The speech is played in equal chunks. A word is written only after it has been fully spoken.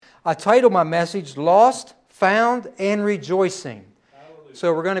I titled my message, Lost, Found, and Rejoicing.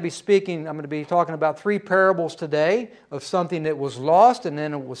 So I'm going to be talking about 3 parables today of something that was lost and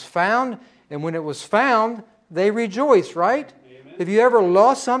then it was found. And when it was found, they rejoiced, right? Amen. Have you ever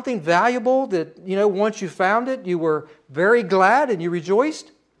lost something valuable that, once you found it, you were very glad and you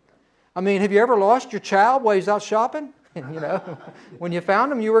rejoiced? I mean, have you ever lost your child while he's out shopping? When you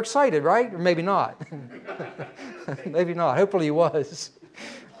found him, you were excited, right? Or maybe not. Maybe not. Hopefully he was.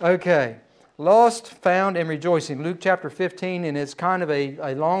 Okay. Lost, found, and rejoicing. Luke chapter 15, and it's kind of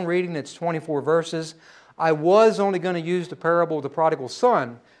a long reading. It's 24 verses. I was only going to use the parable of the prodigal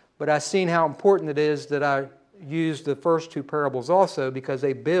son, but I've seen how important it is that I use the first 2 parables also because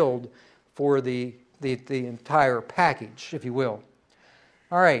they build for the entire package, if you will.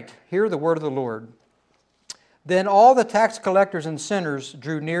 All right, hear the word of the Lord. Then all the tax collectors and sinners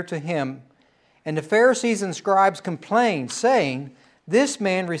drew near to him, and the Pharisees and scribes complained, saying, "This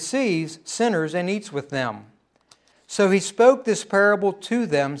man receives sinners and eats with them." So he spoke this parable to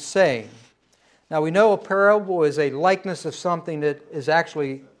them, saying, now we know a parable is a likeness of something that is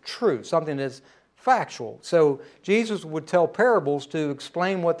actually true, something that's factual. So Jesus would tell parables to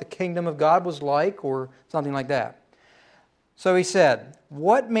explain what the kingdom of God was like or something like that. So he said,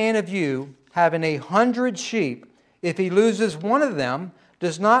 "What man of you, having 100 sheep, if he loses one of them,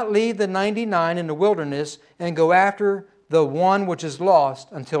 does not leave the 99 in the wilderness and go after the one which is lost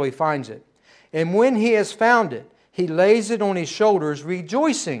until he finds it? And when he has found it, he lays it on his shoulders,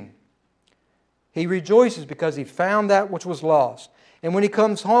 rejoicing." He rejoices because he found that which was lost. "And when he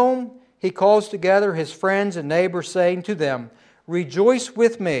comes home, he calls together his friends and neighbors, saying to them, 'Rejoice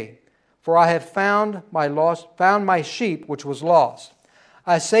with me, for I have found my sheep which was lost.'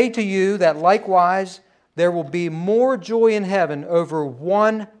 I say to you that likewise there will be more joy in heaven over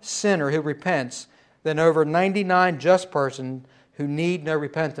one sinner who repents than over 99 just persons who need no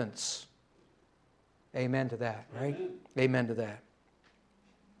repentance." Amen to that, right? Amen to that.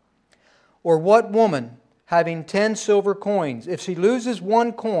 "Or what woman, having 10 silver coins, if she loses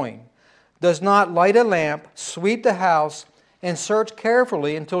one coin, does not light a lamp, sweep the house, and search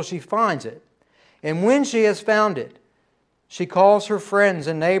carefully until she finds it? And when she has found it, she calls her friends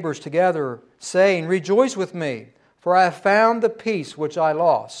and neighbors together, saying, 'Rejoice with me, for I have found the piece which I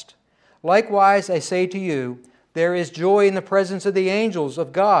lost.' Likewise, I say to you, there is joy in the presence of the angels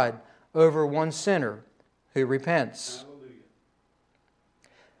of God over one sinner who repents." Hallelujah.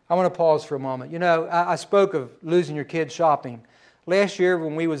 I want to pause for a moment. I spoke of losing your kids shopping. Last year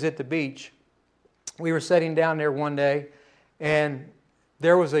when we was at the beach, we were sitting down there one day, and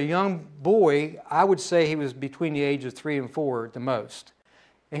there was a young boy, I would say he was between the ages of 3 and 4 at the most.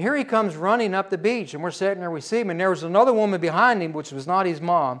 And here he comes running up the beach, and we're sitting there, we see him, and there was another woman behind him, which was not his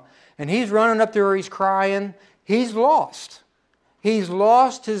mom, and he's running up to her, he's crying. He's lost. He's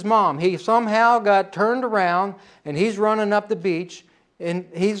lost his mom. He somehow got turned around, and he's running up the beach, and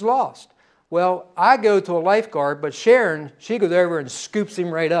he's lost. Well, I go to a lifeguard, but Sharon, she goes over and scoops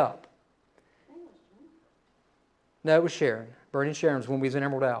him right up. No, it was Sharon. Bernie Sharon's when we was in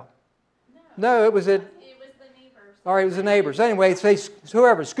Emerald Isle. No, it was at... It was the neighbors. All right, it was the neighbors. Anyway,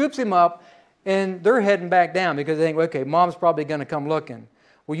 whoever scoops him up, and they're heading back down because they think, okay, mom's probably going to come looking.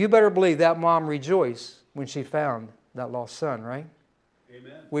 Well, you better believe that mom rejoiced when she found that lost son, right?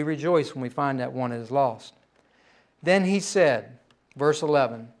 Amen. We rejoice when we find that one is lost. Then he said, verse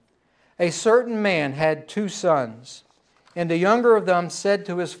 11, "A certain man had 2 sons, and the younger of them said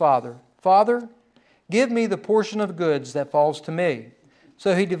to his father, 'Father, give me the portion of goods that falls to me.'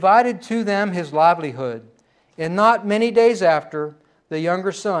 So he divided to them his livelihood. And not many days after, the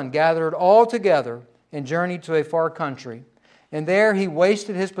younger son gathered all together and journeyed to a far country. And there he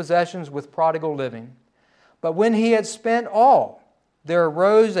wasted his possessions with prodigal living. But when he had spent all, there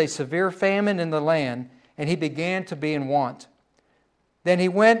arose a severe famine in the land, and he began to be in want. Then he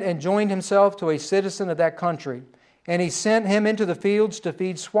went and joined himself to a citizen of that country, and he sent him into the fields to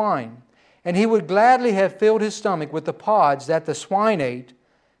feed swine. And he would gladly have filled his stomach with the pods that the swine ate,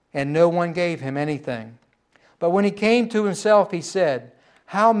 and no one gave him anything. But when he came to himself, he said,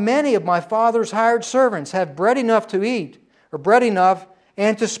 'How many of my father's hired servants have bread enough to eat, or bread enough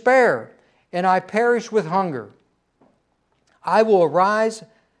and to spare, and I perish with hunger? I will arise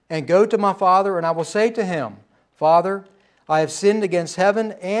and go to my father, and I will say to him, Father, I have sinned against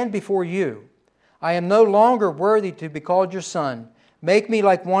heaven and before you. I am no longer worthy to be called your son. Make me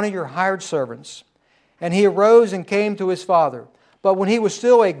like one of your hired servants.' And he arose and came to his father. But when he was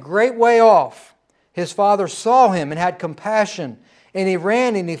still a great way off, his father saw him and had compassion, and he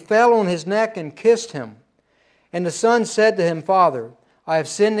ran and he fell on his neck and kissed him. And the son said to him, Father, I have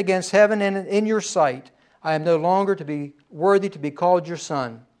sinned against heaven and in your sight. I am no longer to be worthy to be called your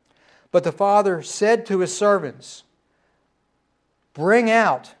son. But the father said to his servants, bring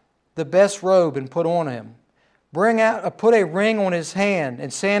out the best robe and put on him. Put a ring on his hand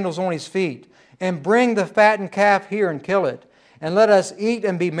and sandals on his feet. And bring the fattened calf here and kill it. And let us eat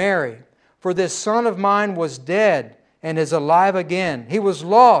and be merry. For this son of mine was dead and is alive again. He was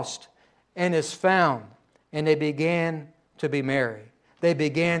lost and is found. And they began to be merry. They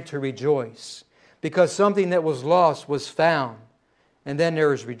began to rejoice. Because something that was lost was found. And then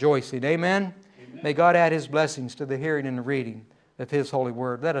there is rejoicing. Amen? Amen? May God add His blessings to the hearing and the reading of His holy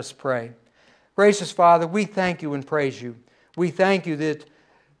word. Let us pray. Gracious Father, we thank You and praise You. We thank You that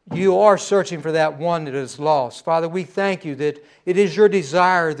You are searching for that one that is lost. Father, we thank You that it is Your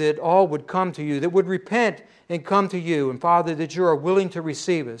desire that all would come to You, that would repent and come to You. And Father, that You are willing to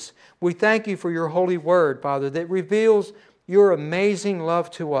receive us. We thank You for Your holy word, Father, that reveals Your amazing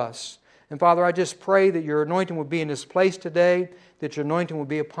love to us. And Father, I just pray that Your anointing would be in this place today, that Your anointing would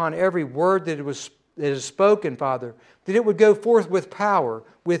be upon every word that is spoken, Father, that it would go forth with power,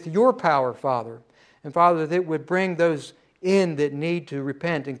 with Your power, Father. And Father, that it would bring those in that need to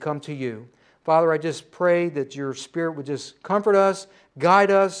repent and come to You. Father, I just pray that Your Spirit would just comfort us,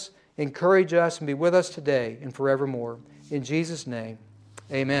 guide us, encourage us, and be with us today and forevermore. In Jesus' name,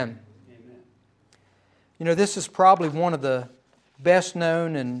 amen. Amen. You know, this is probably one of the best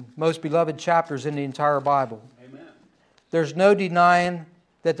known and most beloved chapters in the entire Bible. Amen. There's no denying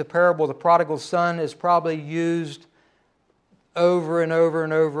that the parable of the prodigal son is probably used over and over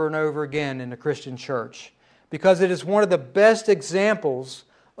and over and over again in the Christian church, because it is one of the best examples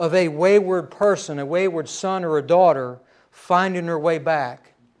of a wayward person, a wayward son or a daughter, finding their way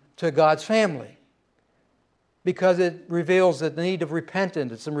back to God's family. Because it reveals the need of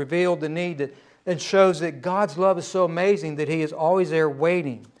repentance and revealed the need that, and shows that God's love is so amazing that He is always there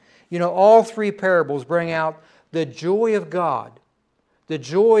waiting. You know, all three parables bring out the joy of God, the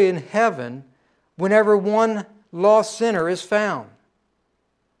joy in heaven whenever one lost sinner is found.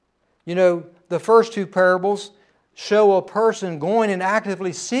 You know, the first two parables show a person going and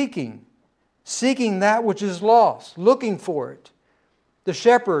actively seeking that which is lost, looking for it. The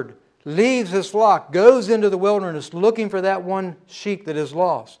shepherd leaves his flock, goes into the wilderness looking for that one sheep that is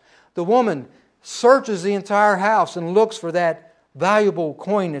lost. The woman searches the entire house and looks for that valuable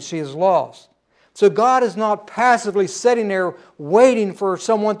coin that she has lost. So God is not passively sitting there waiting for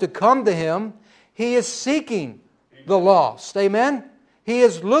someone to come to Him. He is seeking the lost. Amen? He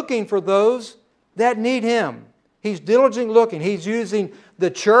is looking for those that need Him. He's diligently looking. He's using the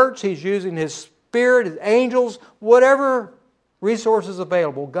church. He's using His Spirit, His angels, whatever resources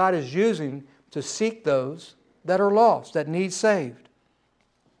available, God is using to seek those that are lost, that need saved.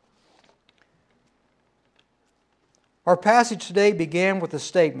 Our passage today began with a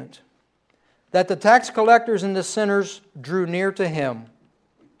statement that the tax collectors and the sinners drew near to Him.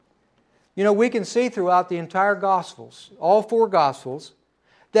 You know, we can see throughout the entire Gospels, all four Gospels,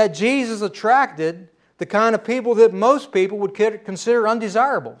 that Jesus attracted the kind of people that most people would consider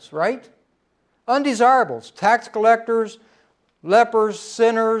undesirables, right? Undesirables. Tax collectors, lepers,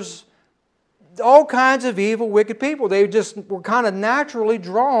 sinners, all kinds of evil, wicked people. They just were kind of naturally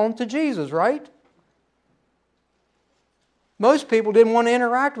drawn to Jesus, right? Most people didn't want to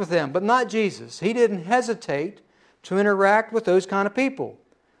interact with them, but not Jesus. He didn't hesitate to interact with those kind of people.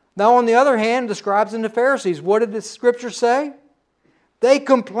 Now, on the other hand, the scribes and the Pharisees, what did the Scripture say? They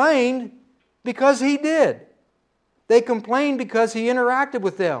complained because He did. They complained because He interacted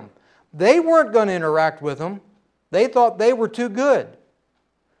with them. They weren't going to interact with them. They thought they were too good.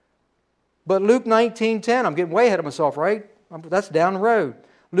 But Luke 19:10, I'm getting way ahead of myself, right? That's down the road.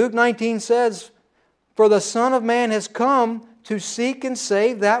 Luke 19 says, "For the Son of Man has come to seek and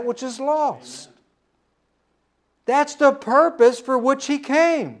save that which is lost." Amen. That's the purpose for which He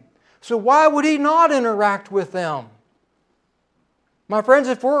came. So why would He not interact with them? My friends,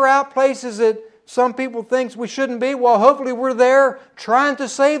 if we're out places that some people think we shouldn't be, well, hopefully we're there trying to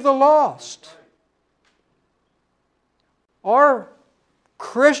save the lost. Our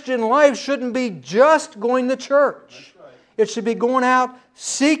Christian life shouldn't be just going to church. Right. It should be going out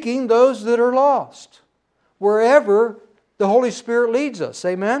seeking those that are lost, wherever the Holy Spirit leads us.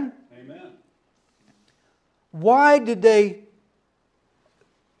 Amen? Amen. Why did they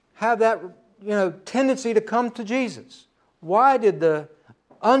have that tendency to come to Jesus? Why did the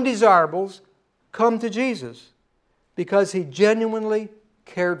undesirables come to Jesus? Because He genuinely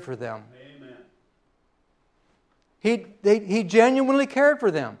cared for them. He genuinely cared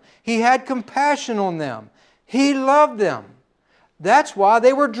for them. He had compassion on them. He loved them. That's why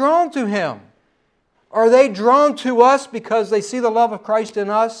they were drawn to Him. Are they drawn to us because they see the love of Christ in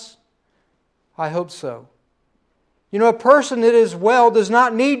us? I hope so. You know, a person that is well does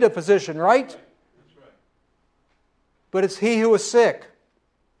not need a physician, right? That's right. But it's he who is sick.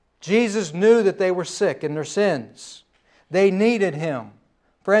 Jesus knew that they were sick in their sins. They needed Him.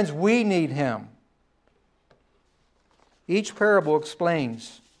 Friends, we need Him. Each parable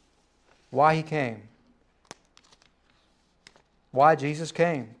explains why He came. Why Jesus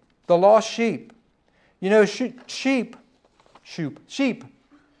came. The lost sheep. You know, sheep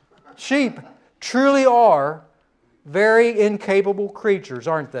truly are very incapable creatures,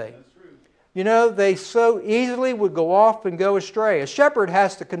 aren't they? You know, they so easily would go off and go astray. A shepherd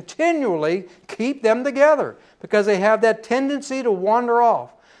has to continually keep them together because they have that tendency to wander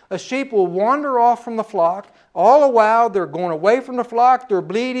off. A sheep will wander off from the flock. All the while they're going away from the flock. They're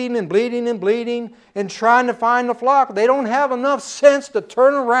bleeding and bleeding and bleeding and trying to find the flock. They don't have enough sense to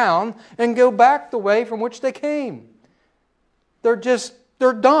turn around and go back the way from which they came. They're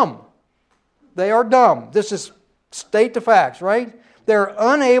dumb. They are dumb. This is state the facts, right? They're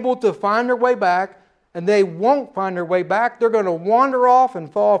unable to find their way back, and they won't find their way back. They're going to wander off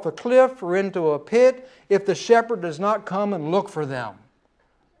and fall off a cliff or into a pit if the shepherd does not come and look for them.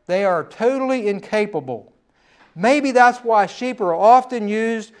 They are totally incapable. Maybe that's why sheep are often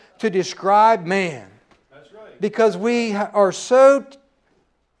used to describe man. That's right. Because we are so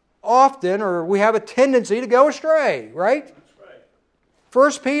often, or we have a tendency to go astray, right? That's right.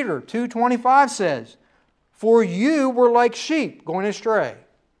 1 Peter 2:25 says, "For you were like sheep going astray,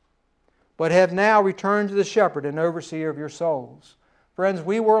 but have now returned to the shepherd and overseer of your souls." Friends,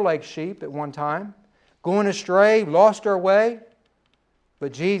 we were like sheep at one time, going astray, lost our way,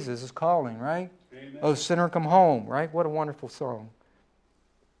 but Jesus is calling, right? Amen. "Oh, sinner, come home," right? What a wonderful song.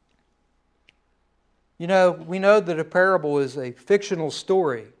 You know, we know that a parable is a fictional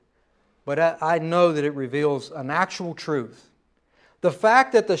story, but I know that it reveals an actual truth. The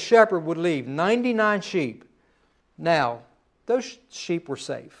fact that the shepherd would leave 99 sheep. Now, those sheep were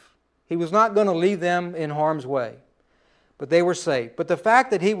safe. He was not going to leave them in harm's way, but they were safe. But the fact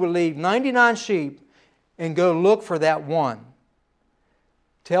that He would leave 99 sheep and go look for that one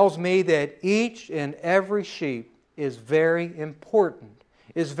tells me that each and every sheep is very important,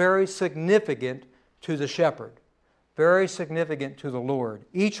 is very significant to the shepherd, very significant to the Lord.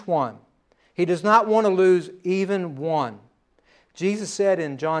 Each one. He does not want to lose even one. Jesus said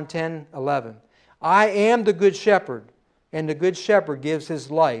in John 10:11, "I am the good shepherd, and the good shepherd gives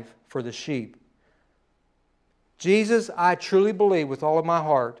his life for the sheep." Jesus, I truly believe with all of my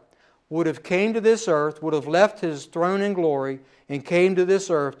heart, would have came to this earth, would have left His throne in glory, and came to this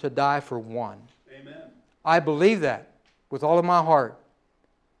earth to die for one. Amen. I believe that with all of my heart.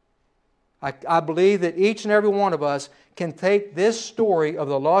 I believe that each and every one of us can take this story of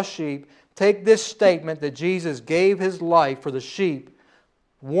the lost sheep, take this statement that Jesus gave His life for the sheep.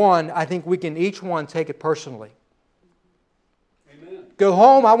 One, I think we can each one take it personally. Amen. Go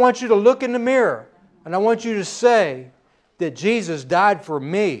home, I want you to look in the mirror, and I want you to say that Jesus died for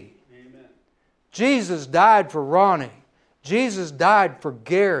me. Amen. Jesus died for Ronnie. Jesus died for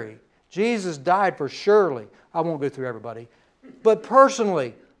Gary. Jesus died for Shirley. I won't go through everybody. But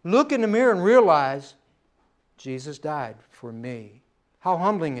personally, look in the mirror and realize Jesus died for me. How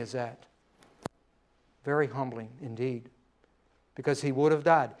humbling is that? Very humbling indeed. Because He would have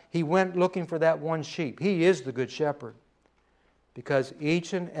died. He went looking for that one sheep. He is the good shepherd. Because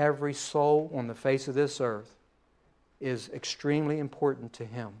each and every soul on the face of this earth is extremely important to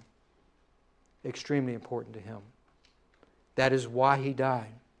Him. Extremely important to Him. That is why He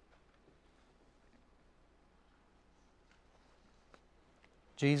died.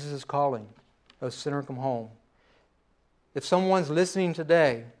 Jesus is calling, "O sinner, come home." If someone's listening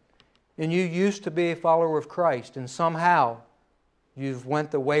today and you used to be a follower of Christ and somehow you've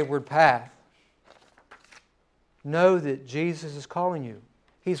went the wayward path, know that Jesus is calling you.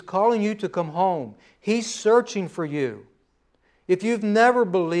 He's calling you to come home. He's searching for you. If you've never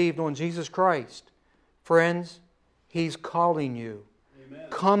believed on Jesus Christ, friends, He's calling you. Amen.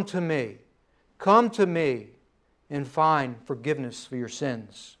 Come to me. Come to me and find forgiveness for your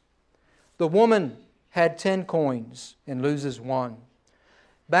sins. The woman had 10 coins and loses one.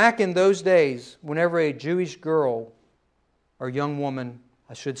 Back in those days, whenever a Jewish girl or young woman,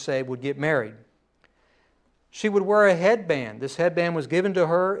 I should say, would get married, she would wear a headband. This headband was given to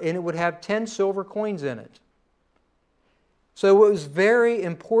her and it would have 10 silver coins in it. So it was very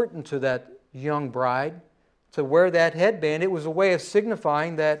important to that young bride to wear that headband. It was a way of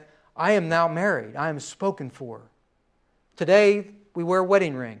signifying that I am now married. I am spoken for. Today, we wear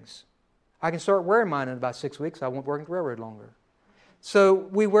wedding rings. I can start wearing mine in about 6 weeks. I won't work in the railroad longer. So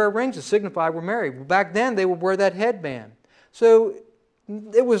we wear rings to signify we're married. Back then, they would wear that headband. So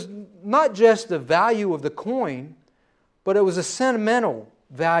it was not just the value of the coin, But it was a sentimental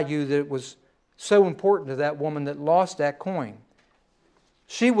value that was so important to that woman that lost that coin.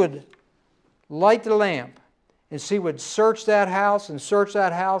 She would light the lamp, and she would search that house and search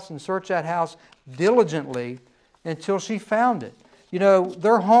that house and search that house diligently until she found it. You know,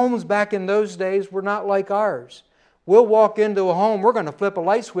 their homes back in those days were not like ours. We'll walk into a home, we're going to flip a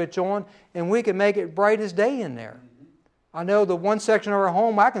light switch on, and we can make it bright as day in there. I know the one section of our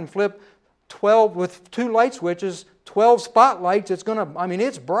home, I can flip 12 with 2 light switches, 12 spotlights.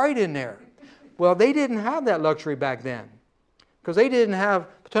 It's bright in there. Well, they didn't have that luxury back then because they didn't have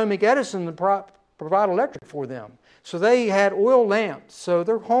Potomac Edison to provide electric for them. So they had oil lamps. So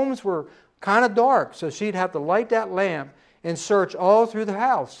their homes were kind of dark. So she'd have to light that lamp and search all through the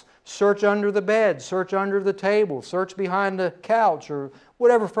house. Search under the bed, search under the table, search behind the couch or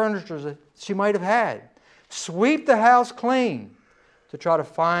whatever furniture that she might have had. Sweep the house clean to try to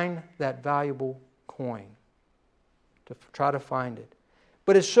find that valuable coin, to try to find it.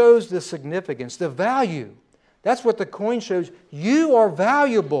 But it shows the significance, the value. That's what the coin shows. You are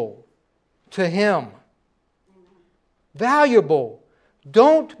valuable to Him. Valuable.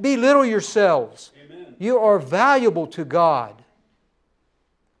 Don't belittle yourselves. Amen. You are valuable to God.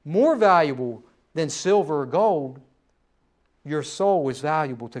 More valuable than silver or gold. Your soul is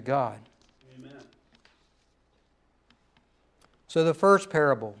valuable to God. Amen. So the first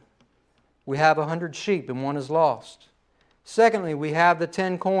parable, we have 100 sheep and one is lost. Secondly, we have the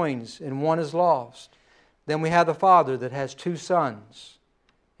 10 coins and one is lost. Then we have the father that has 2 sons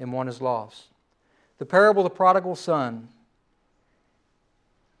and one is lost. The parable of the prodigal son.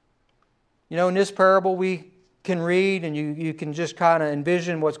 You know, in this parable we can read and you can just kind of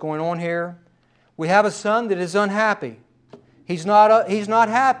envision what's going on here. We have a son that is unhappy. He's not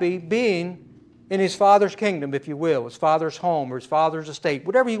happy being in his father's kingdom, if you will, his father's home or his father's estate,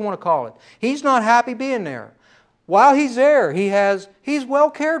 whatever you want to call it. He's not happy being there. While he's there, he's well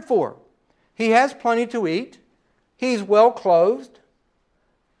cared for. He has plenty to eat. He's well clothed.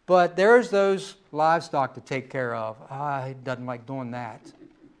 But there's those livestock to take care of. He doesn't like doing that.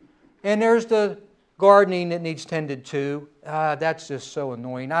 And there's the gardening that needs tended to. That's just so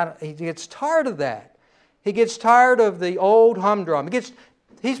annoying. He gets tired of that. He gets tired of the old humdrum.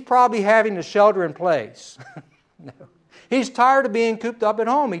 He's probably having the shelter in place. No. He's tired of being cooped up at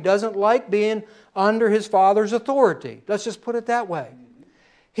home. He doesn't like being under his father's authority. Let's just put it that way.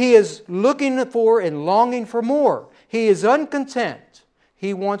 He is looking for and longing for more. He is uncontent.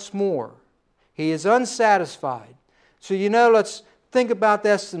 He wants more. He is unsatisfied. So let's think about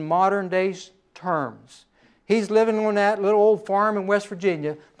this in modern day terms. He's living on that little old farm in West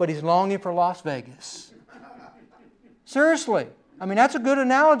Virginia, but he's longing for Las Vegas. Seriously. That's a good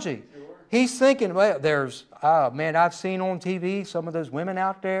analogy. He's thinking, well, I've seen on TV some of those women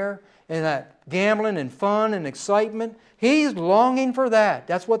out there and that gambling and fun and excitement. He's longing for that.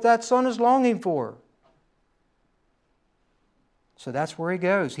 That's what that son is longing for. So that's where he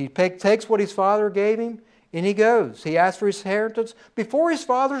goes. He takes what his father gave him and he goes. He asks for his inheritance before his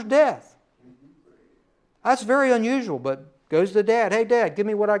father's death. That's very unusual, but goes to dad. Hey, Dad, give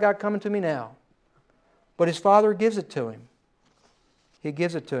me what I got coming to me now. But his father gives it to him. He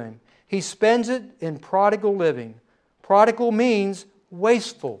gives it to him. He spends it in prodigal living. Prodigal means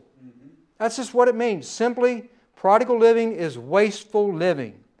wasteful. That's just what it means. Simply, prodigal living is wasteful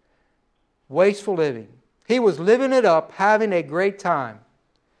living. Wasteful living. He was living it up, having a great time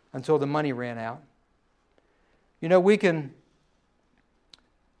until the money ran out. We can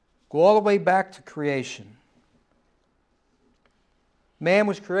go all the way back to creation. Man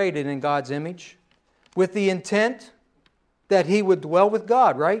was created in God's image with the intent that he would dwell with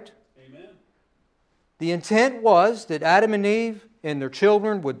God, right? Amen. The intent was that Adam and Eve and their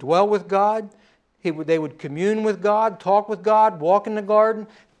children would dwell with God. They would commune with God, talk with God, walk in the garden,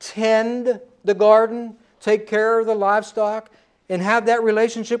 tend the garden, take care of the livestock, and have that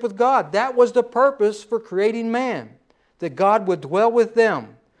relationship with God. That was the purpose for creating man, that God would dwell with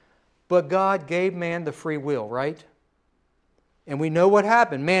them. But God gave man the free will, right? And we know what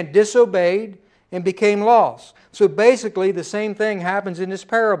happened. Man disobeyed and became lost. So basically the same thing happens in this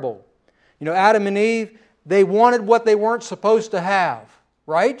parable. Adam and Eve, they wanted what they weren't supposed to have,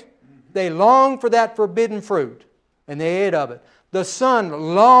 right? They longed for that forbidden fruit and they ate of it. The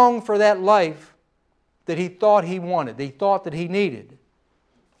son longed for that life that he thought he wanted, he thought that he needed.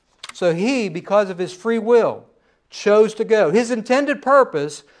 So he, because of his free will, chose to go. His intended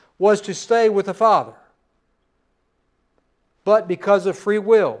purpose was to stay with the Father. But because of free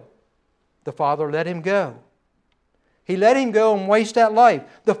will, the Father let him go. He let him go and waste that life.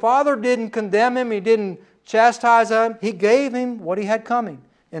 The Father didn't condemn him. He didn't chastise him. He gave him what he had coming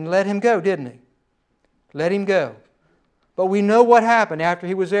and let him go, didn't he? Let him go. But we know what happened after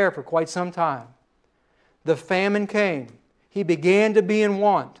he was there for quite some time. The famine came. He began to be in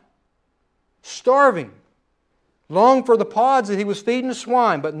want, starving, longed for the pods that he was feeding the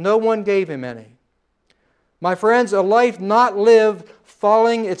swine, but no one gave him any. My friends, a life not lived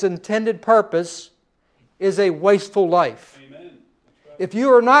following its intended purpose is a wasteful life. Amen. If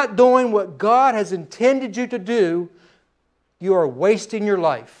you are not doing what God has intended you to do, you are wasting your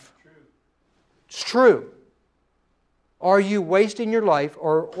life. It's true. Are you wasting your life,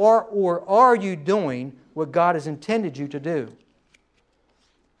 or are you doing what God has intended you to do?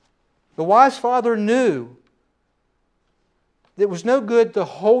 The wise father knew it was no good to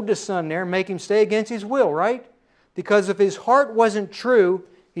hold the son there and make him stay against his will, right? Because if his heart wasn't true,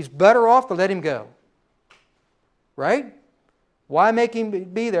 he's better off to let him go. Right? Why make him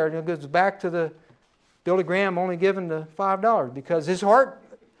be there? It goes back to the Billy Graham only giving the $5. Because his heart,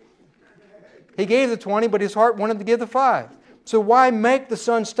 he gave the 20, but his heart wanted to give the 5. So why make the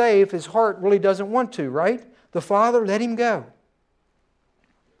son stay if his heart really doesn't want to, right? The father let him go.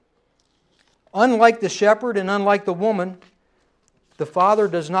 Unlike the shepherd and unlike the woman, the father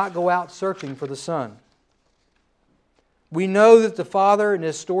does not go out searching for the son. We know that the father in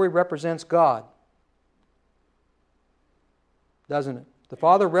this story represents God. Doesn't it? The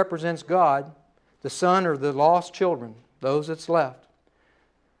father represents God. The son are the lost children, those that's left.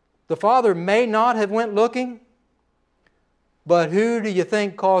 The father may not have went looking, but who do you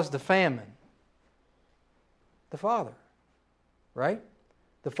think caused the famine? The father, right?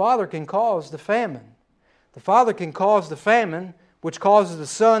 The father can cause the famine. The father can cause the famine, which causes the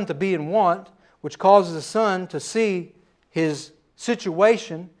son to be in want, which causes the son to see his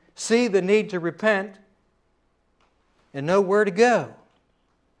situation, see the need to repent, and know where to go.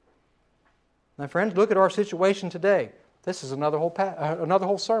 My friends, look at our situation today. This is another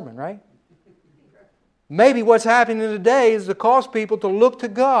whole sermon, right? Maybe what's happening today is to cause people to look to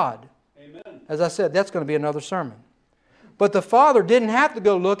God. Amen. As I said, that's going to be another sermon. But the father didn't have to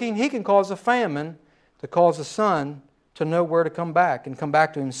go looking. He can cause a famine to cause the son to know where to come back and come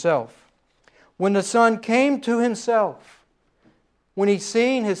back to himself. When the son came to himself, when he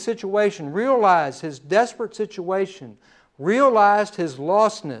seen his situation, realized his desperate situation, realized his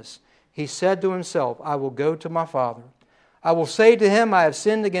lostness, he said to himself, I will go to my father. I will say to him, I have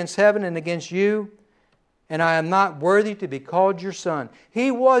sinned against heaven and against you, and I am not worthy to be called your son.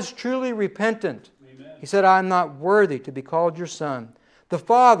 He was truly repentant. Amen. He said, I am not worthy to be called your son. The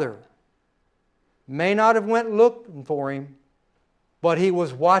father may not have went looking for him, but he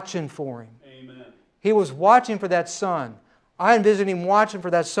was watching for him. Amen. He was watching for that son. I envision him watching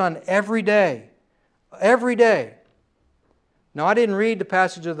for that son every day. Every day. Now, I didn't read the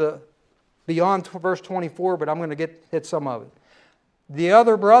passage of the beyond verse 24, but I'm going to hit some of it. The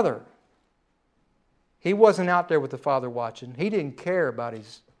other brother, he wasn't out there with the father watching. He didn't care about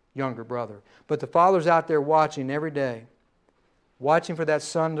his younger brother. But the father's out there watching every day, watching for that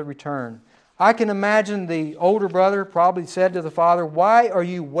son to return. I can imagine the older brother probably said to the father, why are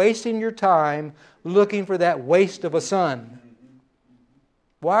you wasting your time looking for that waste of a son?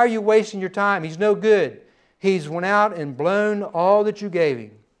 Why are you wasting your time? He's no good. He's went out and blown all that you gave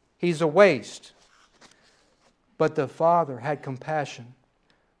him. He's a waste. But the father had compassion.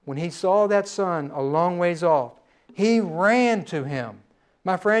 When he saw that son a long ways off, he ran to him.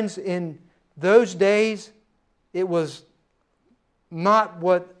 My friends, in those days, it was not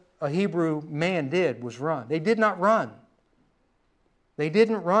what a Hebrew man did, was run. They did not run. They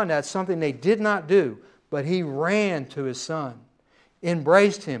didn't run. That's something they did not do. But he ran to his son,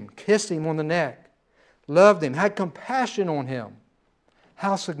 embraced him, kissed him on the neck, loved him, had compassion on him.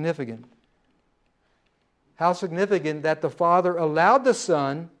 How significant. How significant that the father allowed the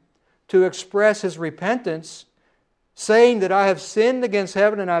son to express his repentance, saying that I have sinned against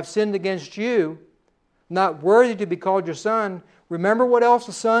heaven and I have sinned against you, not worthy to be called your son. Remember what else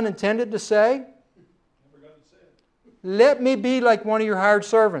the son intended to say? Let me be like one of your hired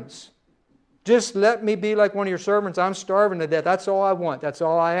servants. Just let me be like one of your servants. I'm starving to death. That's all I want. That's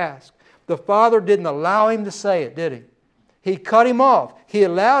all I ask. The father didn't allow him to say it, did he? He cut him off. He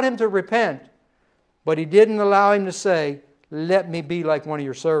allowed him to repent, but he didn't allow him to say, let me be like one of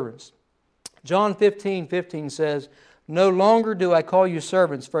your servants. John 15:15 says, no longer do I call you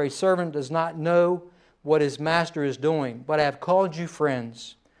servants, for a servant does not know what his master is doing, but I have called you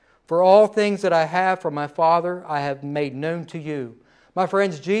friends. For all things that I have from my Father, I have made known to you. My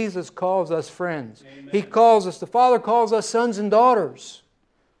friends, Jesus calls us friends. Amen. He calls us, the Father calls us sons and daughters.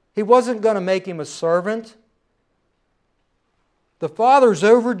 He wasn't going to make him a servant. The Father's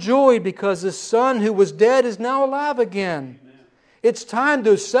overjoyed because his son who was dead is now alive again. Amen. It's time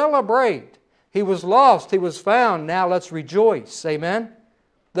to celebrate. He was lost. He was found. Now let's rejoice. Amen?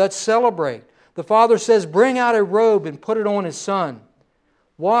 Let's celebrate. The Father says, bring out a robe and put it on His Son.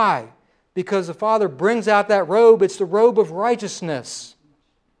 Why? Because the Father brings out that robe. It's the robe of righteousness.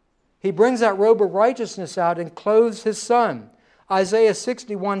 He brings that robe of righteousness out and clothes His Son. Isaiah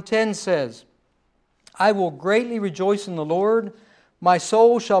 61:10 says, I will greatly rejoice in the Lord. My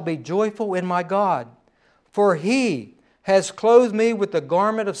soul shall be joyful in my God. For He has clothed me with the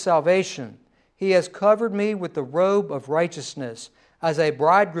garment of salvation. He has covered me with the robe of righteousness, as a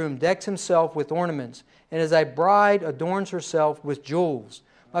bridegroom decks himself with ornaments, and as a bride adorns herself with jewels.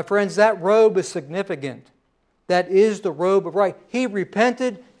 My friends, that robe is significant. That is the robe of right. He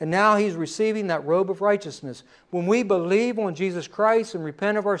repented, and now he's receiving that robe of righteousness. When we believe on Jesus Christ and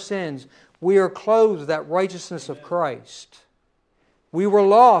repent of our sins, we are clothed with that righteousness of Christ. We were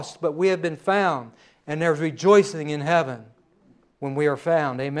lost, but we have been found, and there's rejoicing in heaven when we are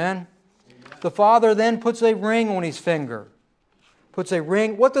found. Amen? The Father then puts a ring on His finger. Puts a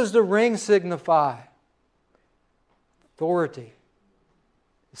ring. What does the ring signify? Authority.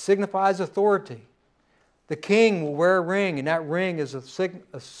 It signifies authority. The king will wear a ring, and that ring is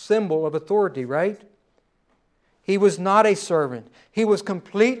a symbol of authority, right? He was not a servant. He was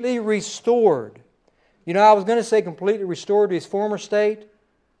completely restored. You know, I was going to say completely restored to his former state.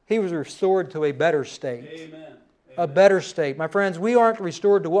 He was restored to a better state. Amen. A better state. My friends, we aren't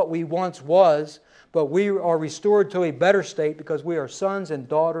restored to what we once was, but we are restored to a better state because we are sons and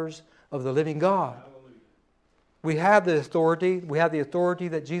daughters of the living God. Hallelujah. We have the authority. We have the authority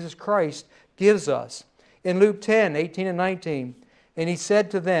that Jesus Christ gives us. In Luke 10:18 and 19, and He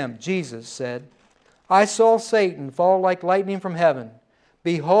said to them, Jesus said, I saw Satan fall like lightning from heaven.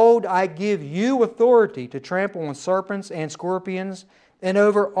 Behold, I give you authority to trample on serpents and scorpions and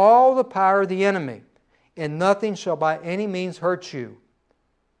over all the power of the enemy, and nothing shall by any means hurt you.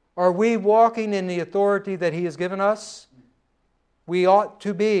 Are we walking in the authority that He has given us? We ought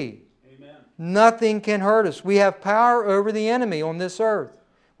to be. Amen. Nothing can hurt us. We have power over the enemy on this earth.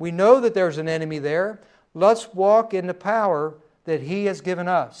 We know that there's an enemy there. Let's walk in the power that He has given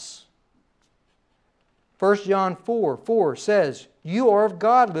us. 1 John 4:4 says, You are of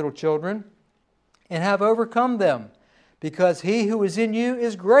God, little children, and have overcome them, because He who is in you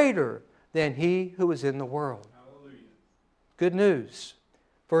is greater than he who is in the world. Hallelujah. Good news.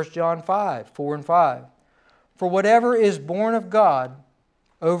 1 John 5:4 and 5. For whatever is born of God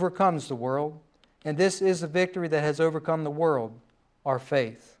overcomes the world, and this is the victory that has overcome the world, our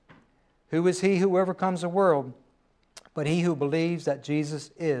faith. Who is he who overcomes the world but he who believes that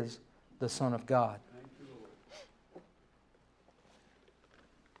Jesus is the Son of God? Thank you, Lord.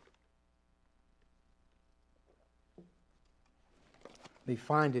 Let me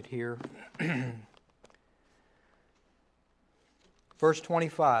find it here. Verse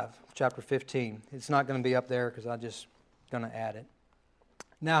 25, chapter 15. It's not going to be up there because I'm just going to add it.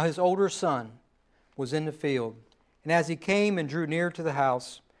 Now his older son was in the field, and as he came and drew near to the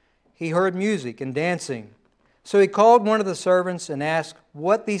house, he heard music and dancing. So he called one of the servants and asked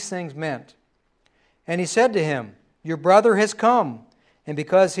what these things meant. And he said to him, Your brother has come, and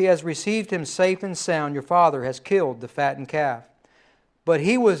because he has received him safe and sound, your father has killed the fattened calf. But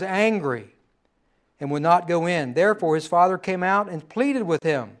he was angry and would not go in. Therefore his father came out and pleaded with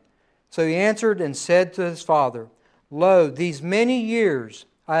him. So he answered and said to his father, Lo, these many years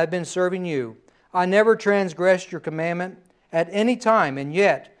I have been serving you. I never transgressed your commandment at any time, and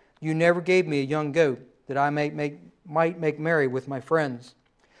yet you never gave me a young goat that I might make merry with my friends.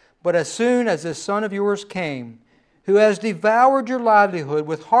 But as soon as this son of yours came, who has devoured your livelihood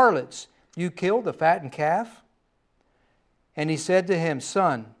with harlots, you killed the fattened calf? And he said to him,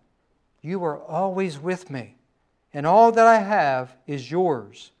 Son, you are always with me, and all that I have is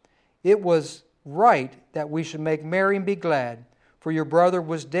yours. It was right that we should make merry and be glad, for your brother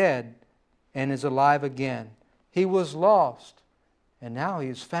was dead and is alive again. He was lost, and now he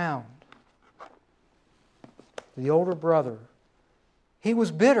is found. The older brother, he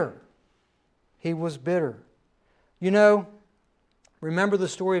was bitter. He was bitter. You know, remember the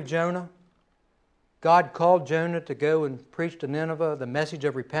story of Jonah? God called Jonah to go and preach to Nineveh the message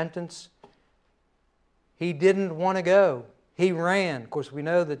of repentance. He didn't want to go. He ran. Of course, we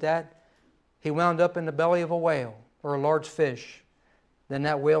know that he wound up in the belly of a whale or a large fish. Then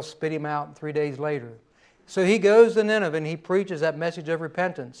that whale spit him out 3 days later. So he goes to Nineveh and he preaches that message of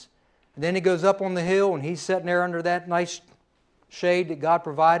repentance. And then he goes up on the hill and he's sitting there under that nice shade that God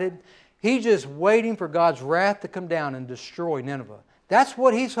provided. He's just waiting for God's wrath to come down and destroy Nineveh. That's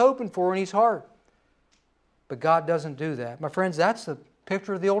what he's hoping for in his heart. But God doesn't do that. My friends, that's the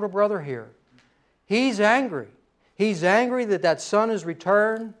picture of the older brother here. He's angry. He's angry that son has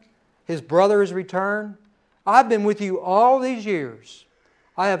returned. his brother has returned. I've been with you all these years.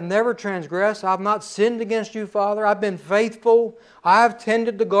 I have never transgressed. I've not sinned against you, Father. I've been faithful. I've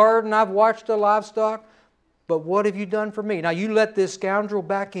tended the garden. I've watched the livestock. But what have you done for me? Now you let this scoundrel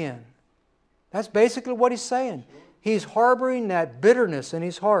back in. That's basically what he's saying. He's harboring that bitterness in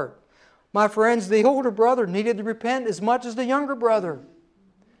his heart. My friends, the older brother needed to repent as much as the younger brother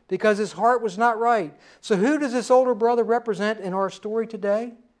because his heart was not right. So who does this older brother represent in our story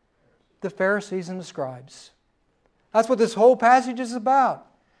today? The Pharisees and the scribes. That's what this whole passage is about.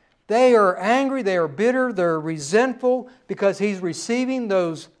 They are angry, they are bitter, they're resentful because he's receiving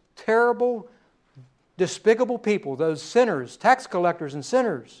those terrible, despicable people, those sinners, tax collectors and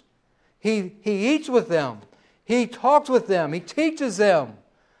sinners. He eats with them. He talks with them. He teaches them.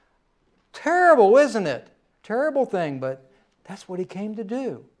 Terrible, isn't it? Terrible thing, but that's what he came to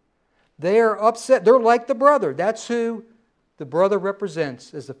do. They are upset. They're like the brother. That's who the brother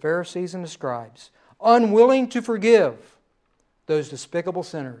represents as the Pharisees and the scribes. Unwilling to forgive those despicable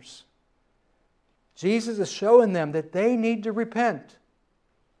sinners. Jesus is showing them that they need to repent.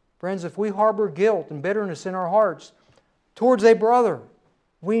 Friends, if we harbor guilt and bitterness in our hearts towards a brother,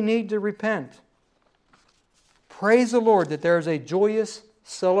 we need to repent. Praise the Lord that there is a joyous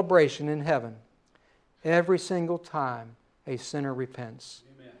celebration in heaven every single time a sinner repents.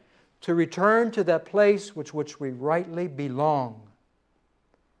 Amen. To return to that place which we rightly belong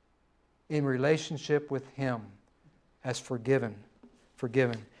in relationship with Him as forgiven.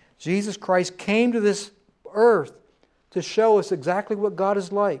 Jesus Christ came to this earth to show us exactly what God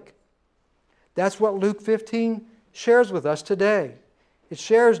is like. That's what Luke 15 shares with us today. It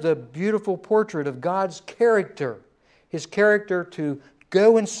shares the beautiful portrait of God's character. His character to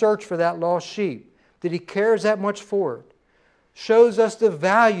go and search for that lost sheep. That He cares that much for it. Shows us the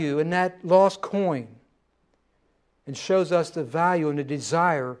value in that lost coin. And shows us the value and the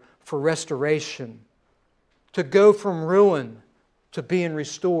desire for restoration. To go from ruin to being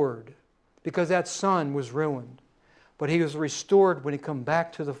restored. Because that son was ruined. But he was restored when he come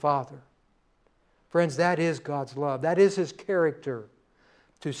back to the Father. Friends, that is God's love. That is His character.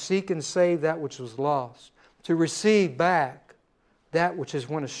 To seek and save that which was lost. To receive back that which has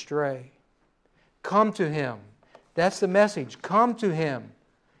went astray. Come to Him. That's the message. Come to Him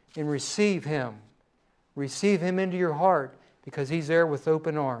and receive Him. Receive Him into your heart because He's there with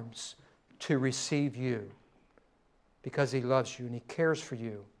open arms to receive you. Because He loves you and He cares for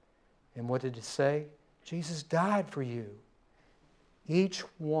you. And what did it say? Jesus died for you. Each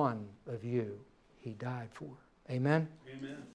one of you He died for. Amen? Amen.